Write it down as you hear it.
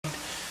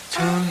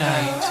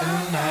tonight.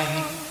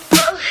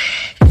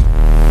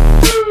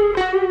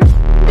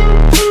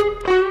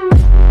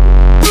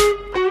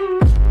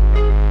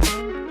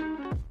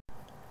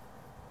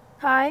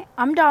 Hi,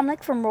 I'm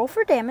Dominic from Roll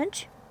for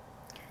Damage,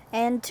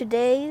 and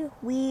today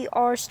we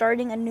are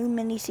starting a new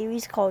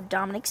mini-series called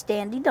Dominic's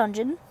Dandy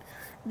Dungeon.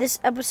 This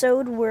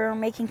episode we're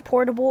making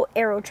portable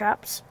arrow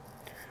traps.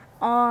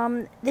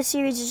 This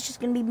series is just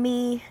going to be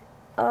me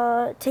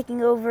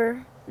taking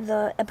over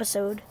the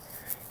episode,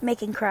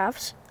 making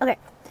crafts. Okay,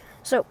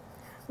 so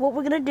what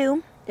we're going to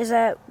do is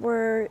that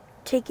we're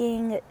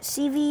taking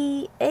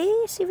EVA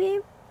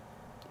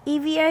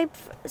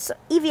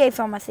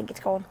foam, I think it's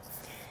called.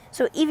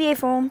 So EVA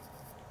foam,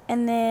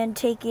 and then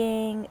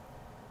taking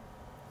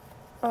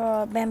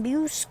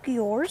bamboo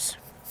skewers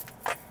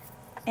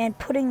and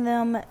putting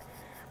them,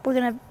 we're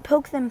going to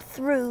poke them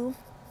through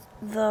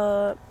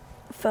the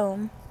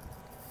foam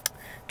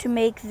to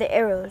make the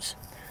arrows.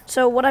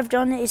 So what I've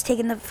done is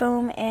taken the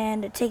foam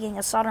and taking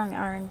a soldering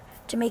iron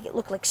to make it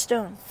look like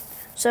stone.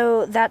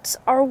 So that's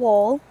our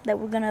wall that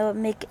we're going to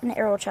make an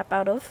arrow trap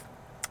out of.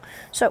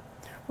 So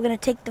we're going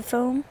to take the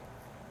foam,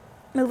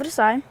 move it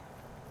aside,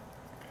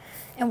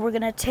 and we're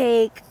going to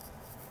take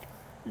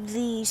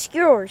the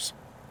skewers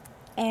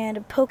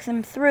and poke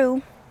them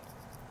through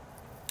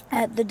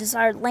at the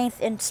desired length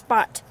and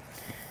spot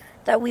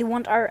that we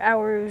want our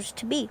arrows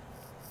to be.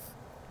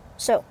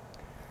 So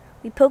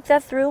we poke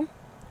that through.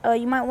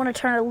 You might want to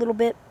turn it a little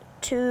bit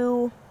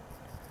to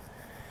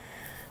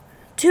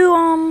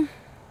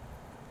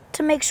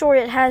make sure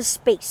it has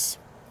space.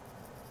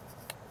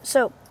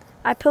 So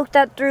I poked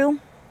that through,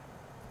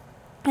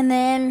 and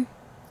then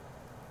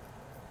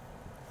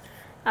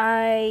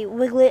I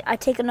wiggle it. I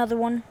take another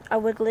one, I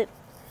wiggle it,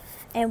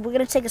 and we're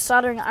going to take a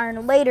soldering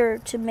iron later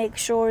to make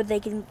sure they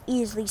can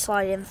easily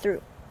slide in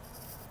through.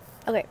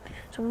 Okay,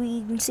 so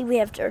we can see we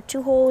have our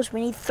 2 holes.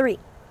 We need 3.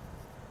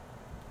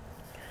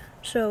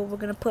 So we're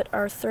going to put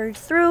our 3rd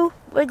through,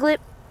 wiggle it,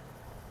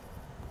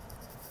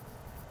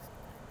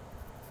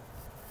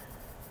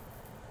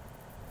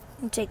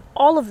 and take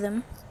all of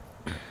them,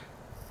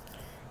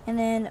 and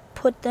then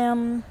put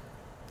them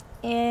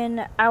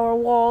in our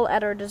wall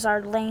at our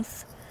desired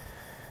length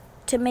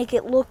to make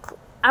it look,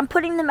 I'm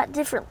putting them at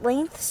different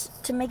lengths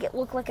to make it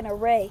look like an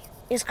array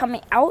is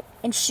coming out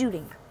and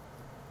shooting.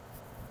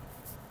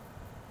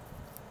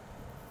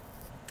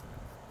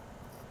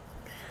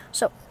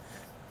 So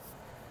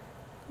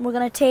we're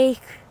going to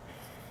take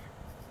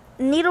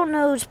needle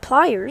nose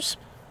pliers.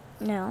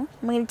 No,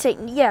 I'm going to take,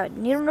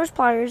 needle nose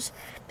pliers.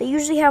 They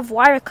usually have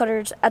wire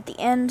cutters at the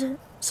end,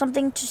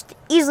 something to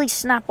easily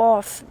snap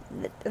off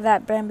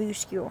that bamboo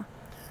skewer.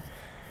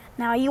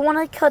 Now you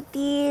want to cut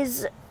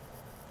these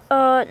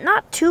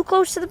not too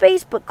close to the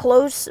base, but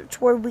close to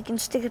where we can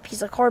stick a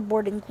piece of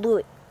cardboard and glue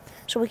it,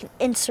 so we can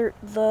insert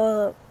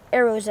the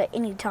arrows at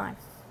any time.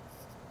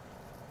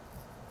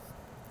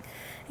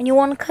 And you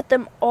want to cut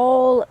them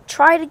all,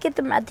 try to get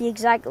them at the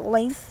exact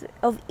length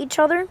of each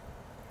other,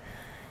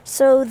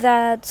 so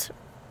that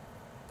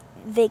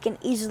they can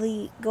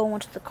easily go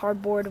onto the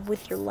cardboard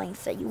with your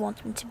length that you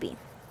want them to be.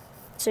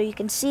 So you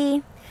can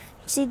see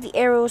the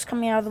arrows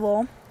coming out of the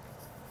wall.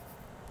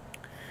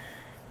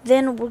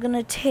 Then we're going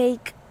to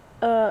take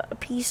a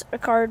piece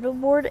of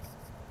cardboard,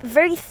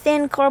 very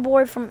thin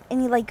cardboard from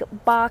any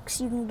box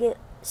you can get,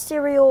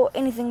 cereal,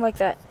 anything like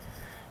that.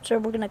 So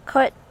we're going to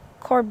cut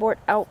cardboard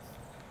out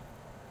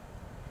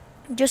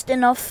just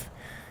enough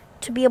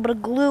to be able to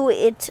glue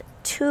it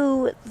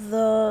to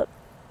the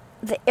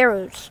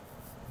arrows,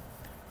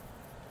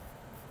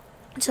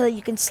 so that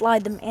you can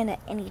slide them in at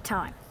any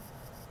time.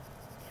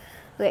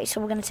 Okay, so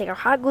we're going to take our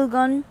hot glue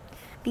gun.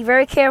 Be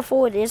very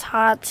careful, it is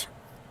hot.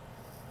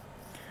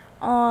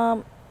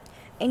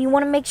 And you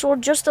want to make sure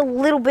just a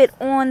little bit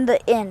on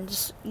the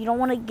ends. You don't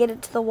want to get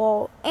it to the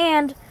wall.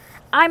 And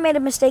I made a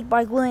mistake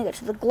by gluing it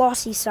to the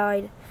glossy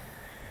side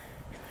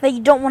that you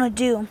don't want to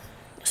do.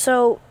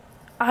 So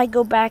I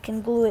go back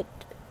and glue it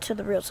to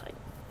the real side.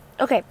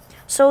 Okay,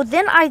 so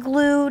then I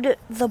glued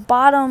the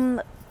bottom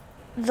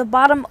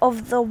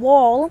of the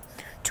wall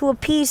to a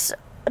piece,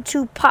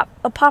 to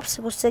a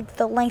popsicle stick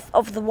the length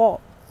of the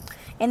wall.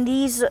 And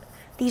these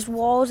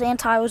walls and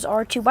tiles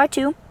are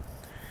 2x2.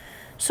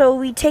 So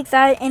we take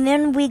that, and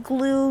then we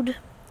glued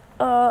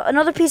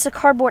another piece of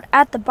cardboard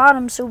at the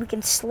bottom so we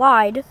can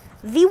slide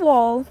the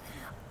wall.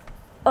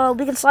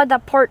 We can slide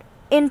that part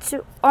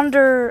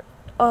under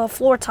a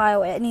floor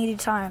tile at any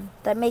time.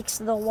 That makes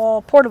the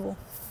wall portable.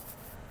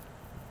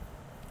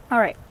 All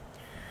right.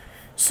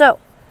 So,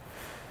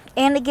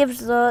 and it gives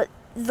the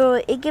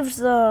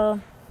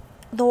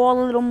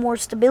wall a little more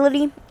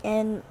stability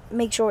and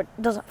make sure it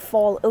doesn't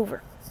fall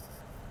over.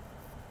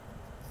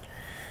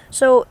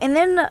 So, and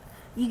then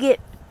you get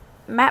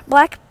matte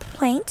black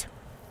paint,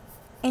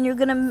 and you're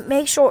gonna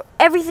make sure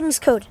everything's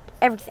coated.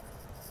 Everything.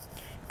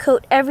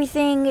 Coat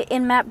everything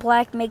in matte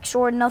black. Make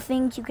sure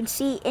nothing you can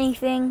see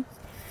anything.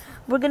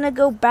 We're gonna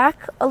go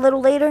back a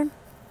little later.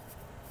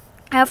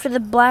 After the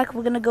black,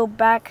 we're gonna go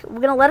back.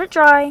 We're gonna let it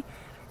dry,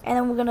 and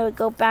then we're gonna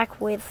go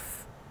back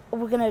with.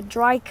 We're gonna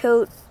dry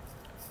coat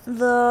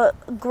the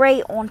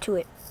gray onto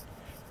it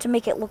to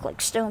make it look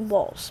like stone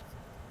walls.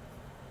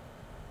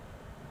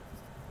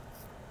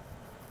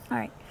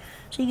 Alright,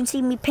 so you can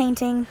see me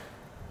painting.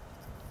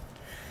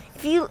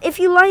 If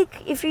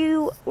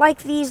you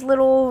like these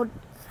little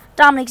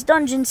Dominic's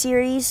Dungeon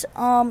series,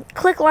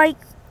 click like.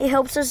 It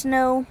helps us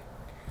know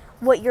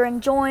what you're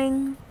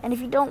enjoying, and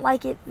if you don't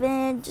like it,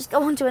 then just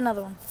go on to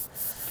another one.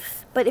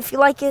 But if you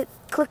like it,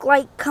 click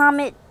like,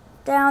 comment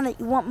down that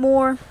you want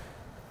more,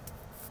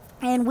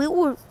 and we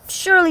will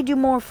surely do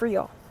more for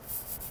y'all.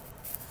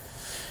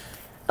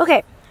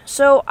 Okay,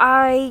 so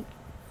I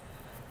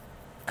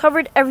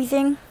covered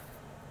everything,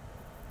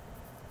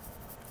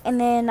 and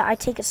then I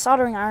take a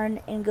soldering iron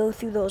and go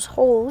through those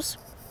holes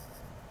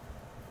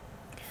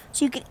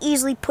so you can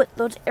easily put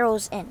those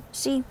arrows in.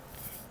 See,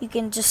 you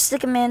can just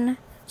stick them in,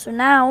 so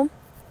now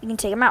you can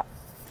take them out.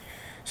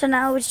 So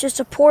now it's just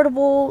a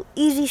portable,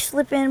 easy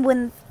slip in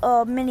when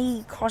a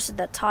mini crosses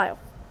that tile.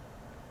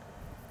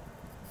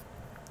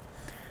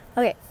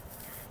 Okay,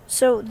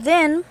 so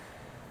then,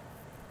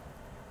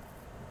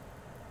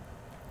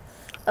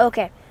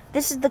 okay,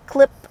 this is the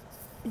clip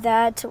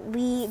that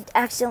we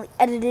accidentally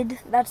edited.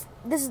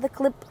 This is the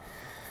clip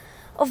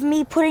of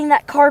me putting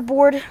that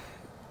cardboard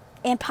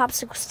and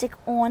popsicle stick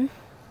on.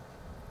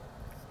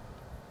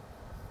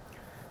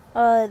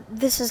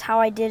 This is how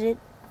I did it.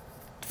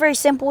 It's very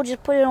simple.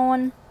 Just put it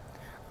on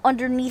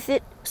underneath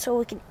it so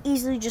it can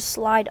easily just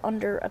slide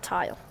under a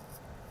tile.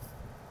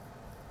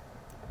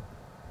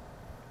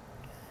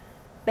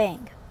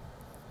 Bang.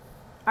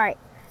 Alright,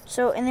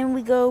 so and then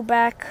we go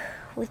back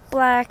with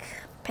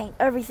black, paint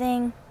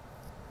everything.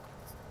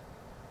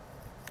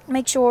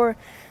 Make sure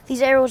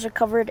these arrows are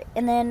covered,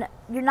 and then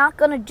you're not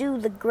going to do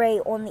the gray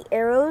on the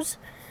arrows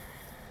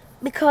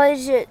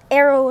because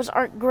arrows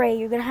aren't gray.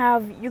 You're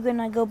going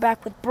to go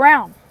back with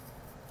brown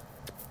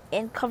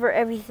and cover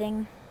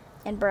everything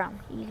in brown.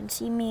 You can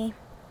see me.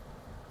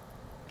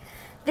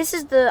 This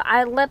is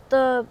I let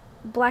the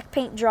black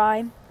paint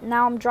dry.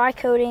 Now I'm dry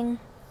coating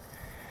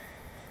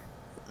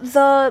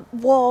the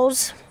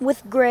walls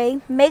with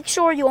gray. Make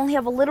sure you only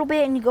have a little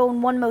bit and you go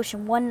in one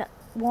motion,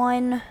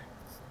 one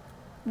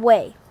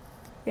way.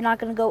 You're not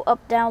going to go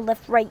up, down,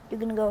 left, right. You're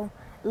going to go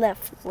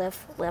left,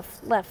 left,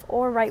 left, left,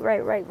 or right,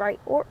 right, right, right,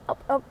 or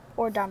up, up,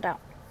 or down, down.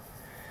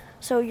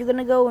 So you're going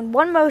to go in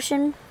one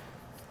motion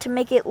to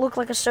make it look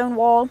like a stone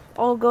wall,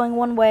 all going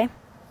one way.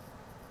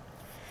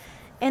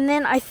 And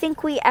then I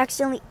think we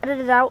accidentally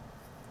edited out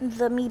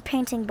me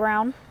painting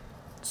brown.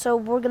 So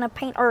we're going to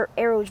paint our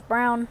arrows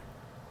brown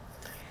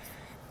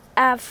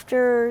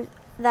after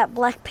that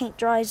black paint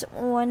dries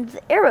on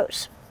the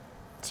arrows.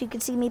 So you can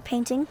see me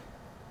painting.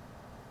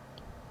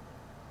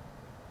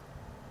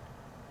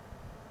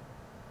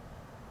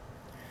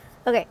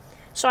 Okay,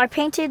 so I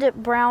painted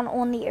it brown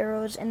on the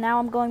arrows, and now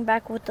I'm going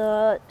back with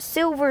the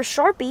silver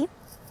Sharpie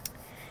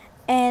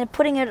and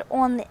putting it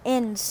on the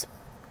ends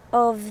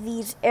of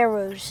these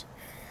arrows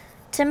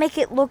to make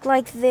it look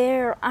like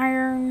they're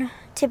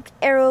iron-tipped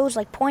arrows,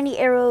 like pointy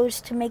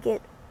arrows, to make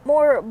it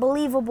more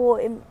believable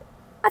and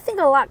I think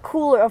a lot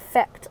cooler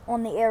effect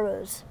on the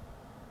arrows.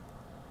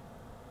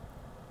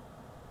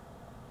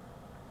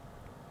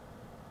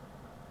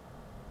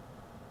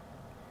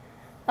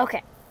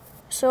 Okay.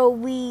 So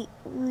we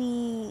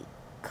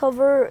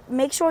cover,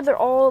 make sure they're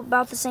all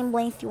about the same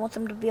length. You want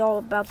them to be all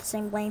about the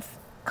same length,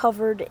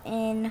 covered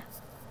in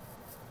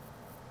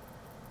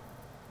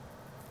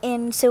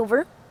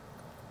silver.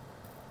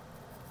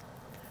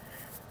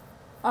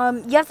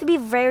 You have to be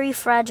very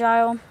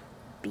fragile.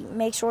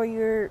 Make sure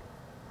you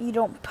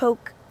don't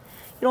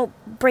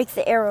break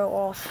the arrow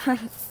off,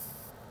 because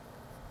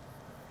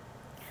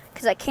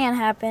that can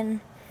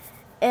happen.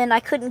 And I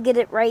couldn't get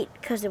it right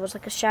because it was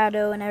like a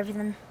shadow and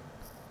everything.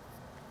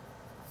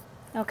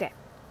 Okay,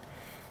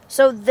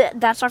 so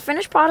that's our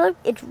finished product.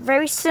 It's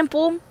very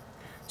simple.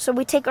 So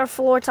we take our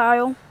floor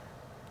tile,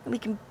 we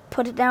can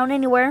put it down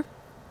anywhere,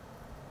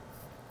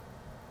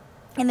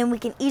 and then we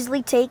can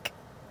easily take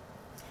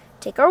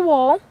our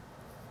wall,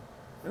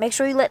 make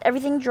sure you let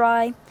everything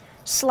dry,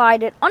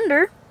 slide it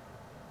under,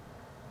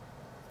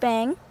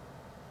 bang,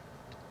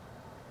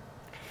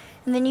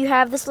 and then you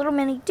have this little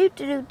mini doot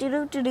doot doot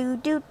doot doot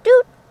doot doot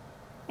doot,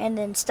 and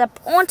then step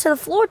onto the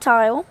floor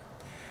tile.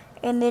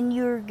 And then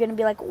you're going to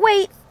be like,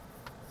 wait.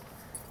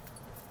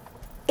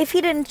 If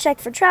he didn't check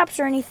for traps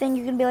or anything,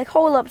 you're going to be like,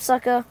 hold up,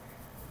 sucker.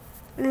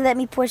 Let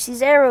me push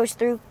these arrows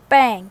through.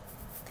 Bang.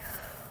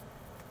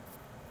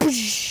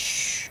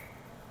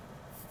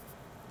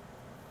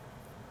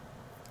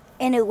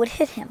 And it would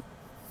hit him.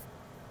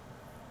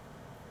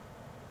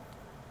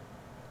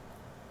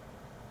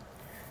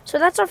 So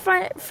that's our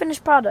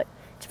finished product.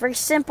 It's very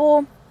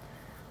simple.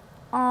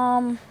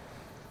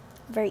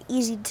 Very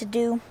easy to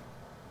do.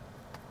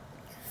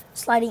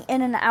 Sliding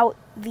in and out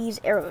these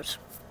arrows.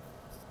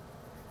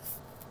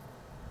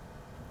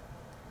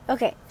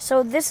 Okay,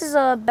 so this is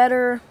a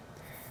better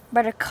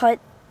cut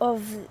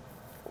of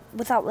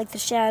without like the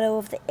shadow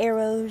of the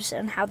arrows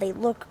and how they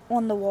look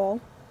on the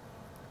wall.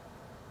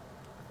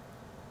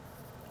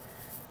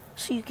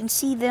 So you can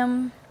see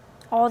them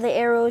all the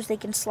arrows, they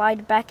can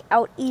slide back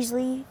out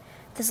easily.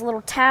 This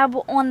little tab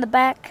on the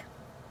back,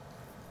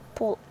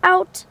 pull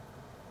out,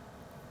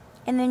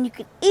 and then you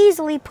can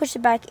easily push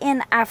it back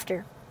in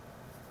after.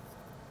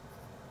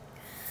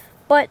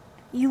 But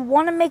you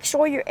want to make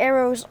sure your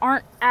arrows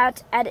aren't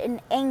at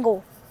an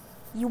angle.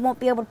 You won't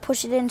be able to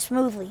push it in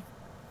smoothly.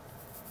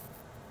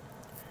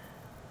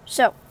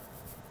 So,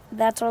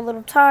 that's our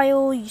little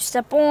tile. You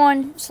step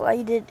on,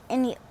 slide it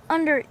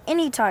under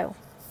any tile.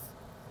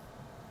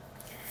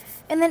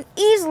 And then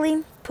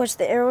easily push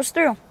the arrows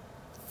through.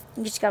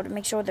 You just got to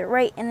make sure they're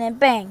right, and then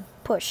bang,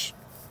 push.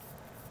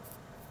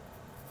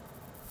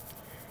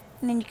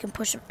 And then you can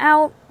push them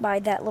out by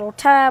that little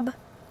tab.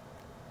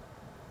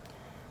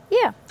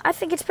 Yeah, I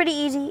think it's pretty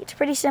easy. It's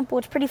pretty simple.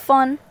 It's pretty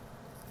fun.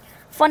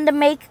 Fun to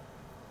make.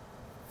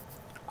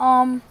 It's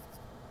a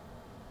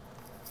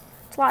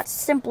lot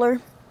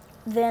simpler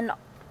than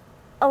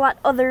a lot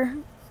other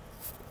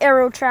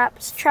arrow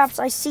traps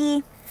I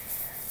see,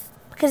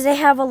 because they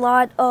have a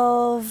lot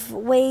of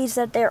ways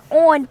that they're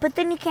on, but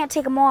then you can't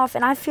take them off,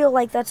 and I feel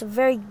like that's a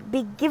very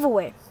big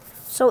giveaway.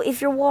 So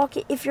if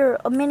your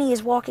mini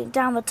is walking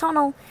down the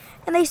tunnel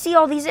and they see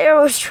all these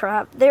arrows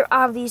trapped, they're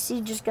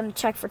obviously just going to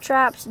check for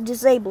traps and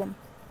disable them.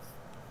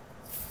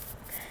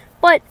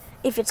 But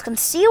if it's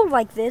concealed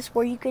like this,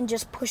 where you can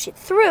just push it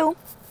through,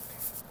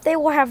 they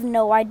will have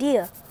no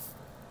idea.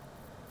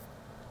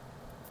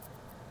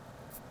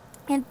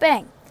 And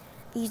bang,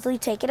 easily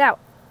take it out.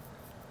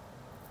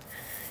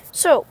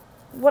 So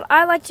what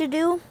I like to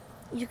do,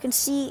 you can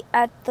see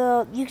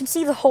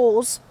the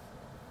holes.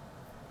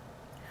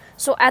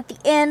 So at the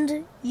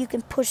end, you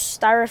can push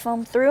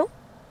styrofoam through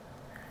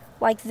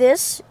like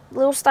this,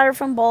 little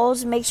styrofoam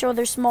balls. Make sure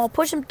they're small,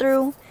 push them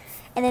through,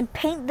 and then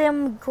paint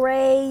them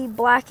gray,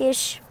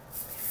 blackish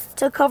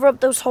to cover up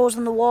those holes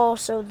in the wall,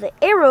 so the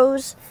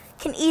arrows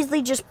can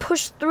easily just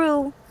push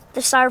through the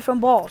styrofoam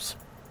balls.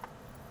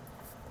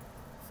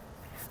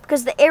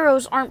 Because the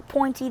arrows aren't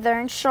pointy,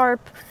 they're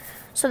sharp,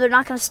 so they're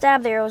not going to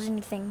stab the arrows or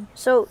anything.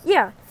 So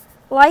yeah,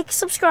 like,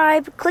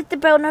 subscribe, click the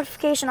bell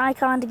notification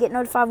icon to get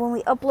notified when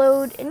we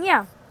upload. And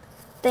yeah,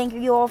 thank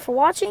you all for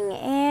watching,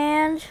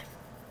 and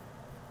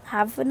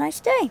have a nice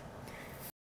day.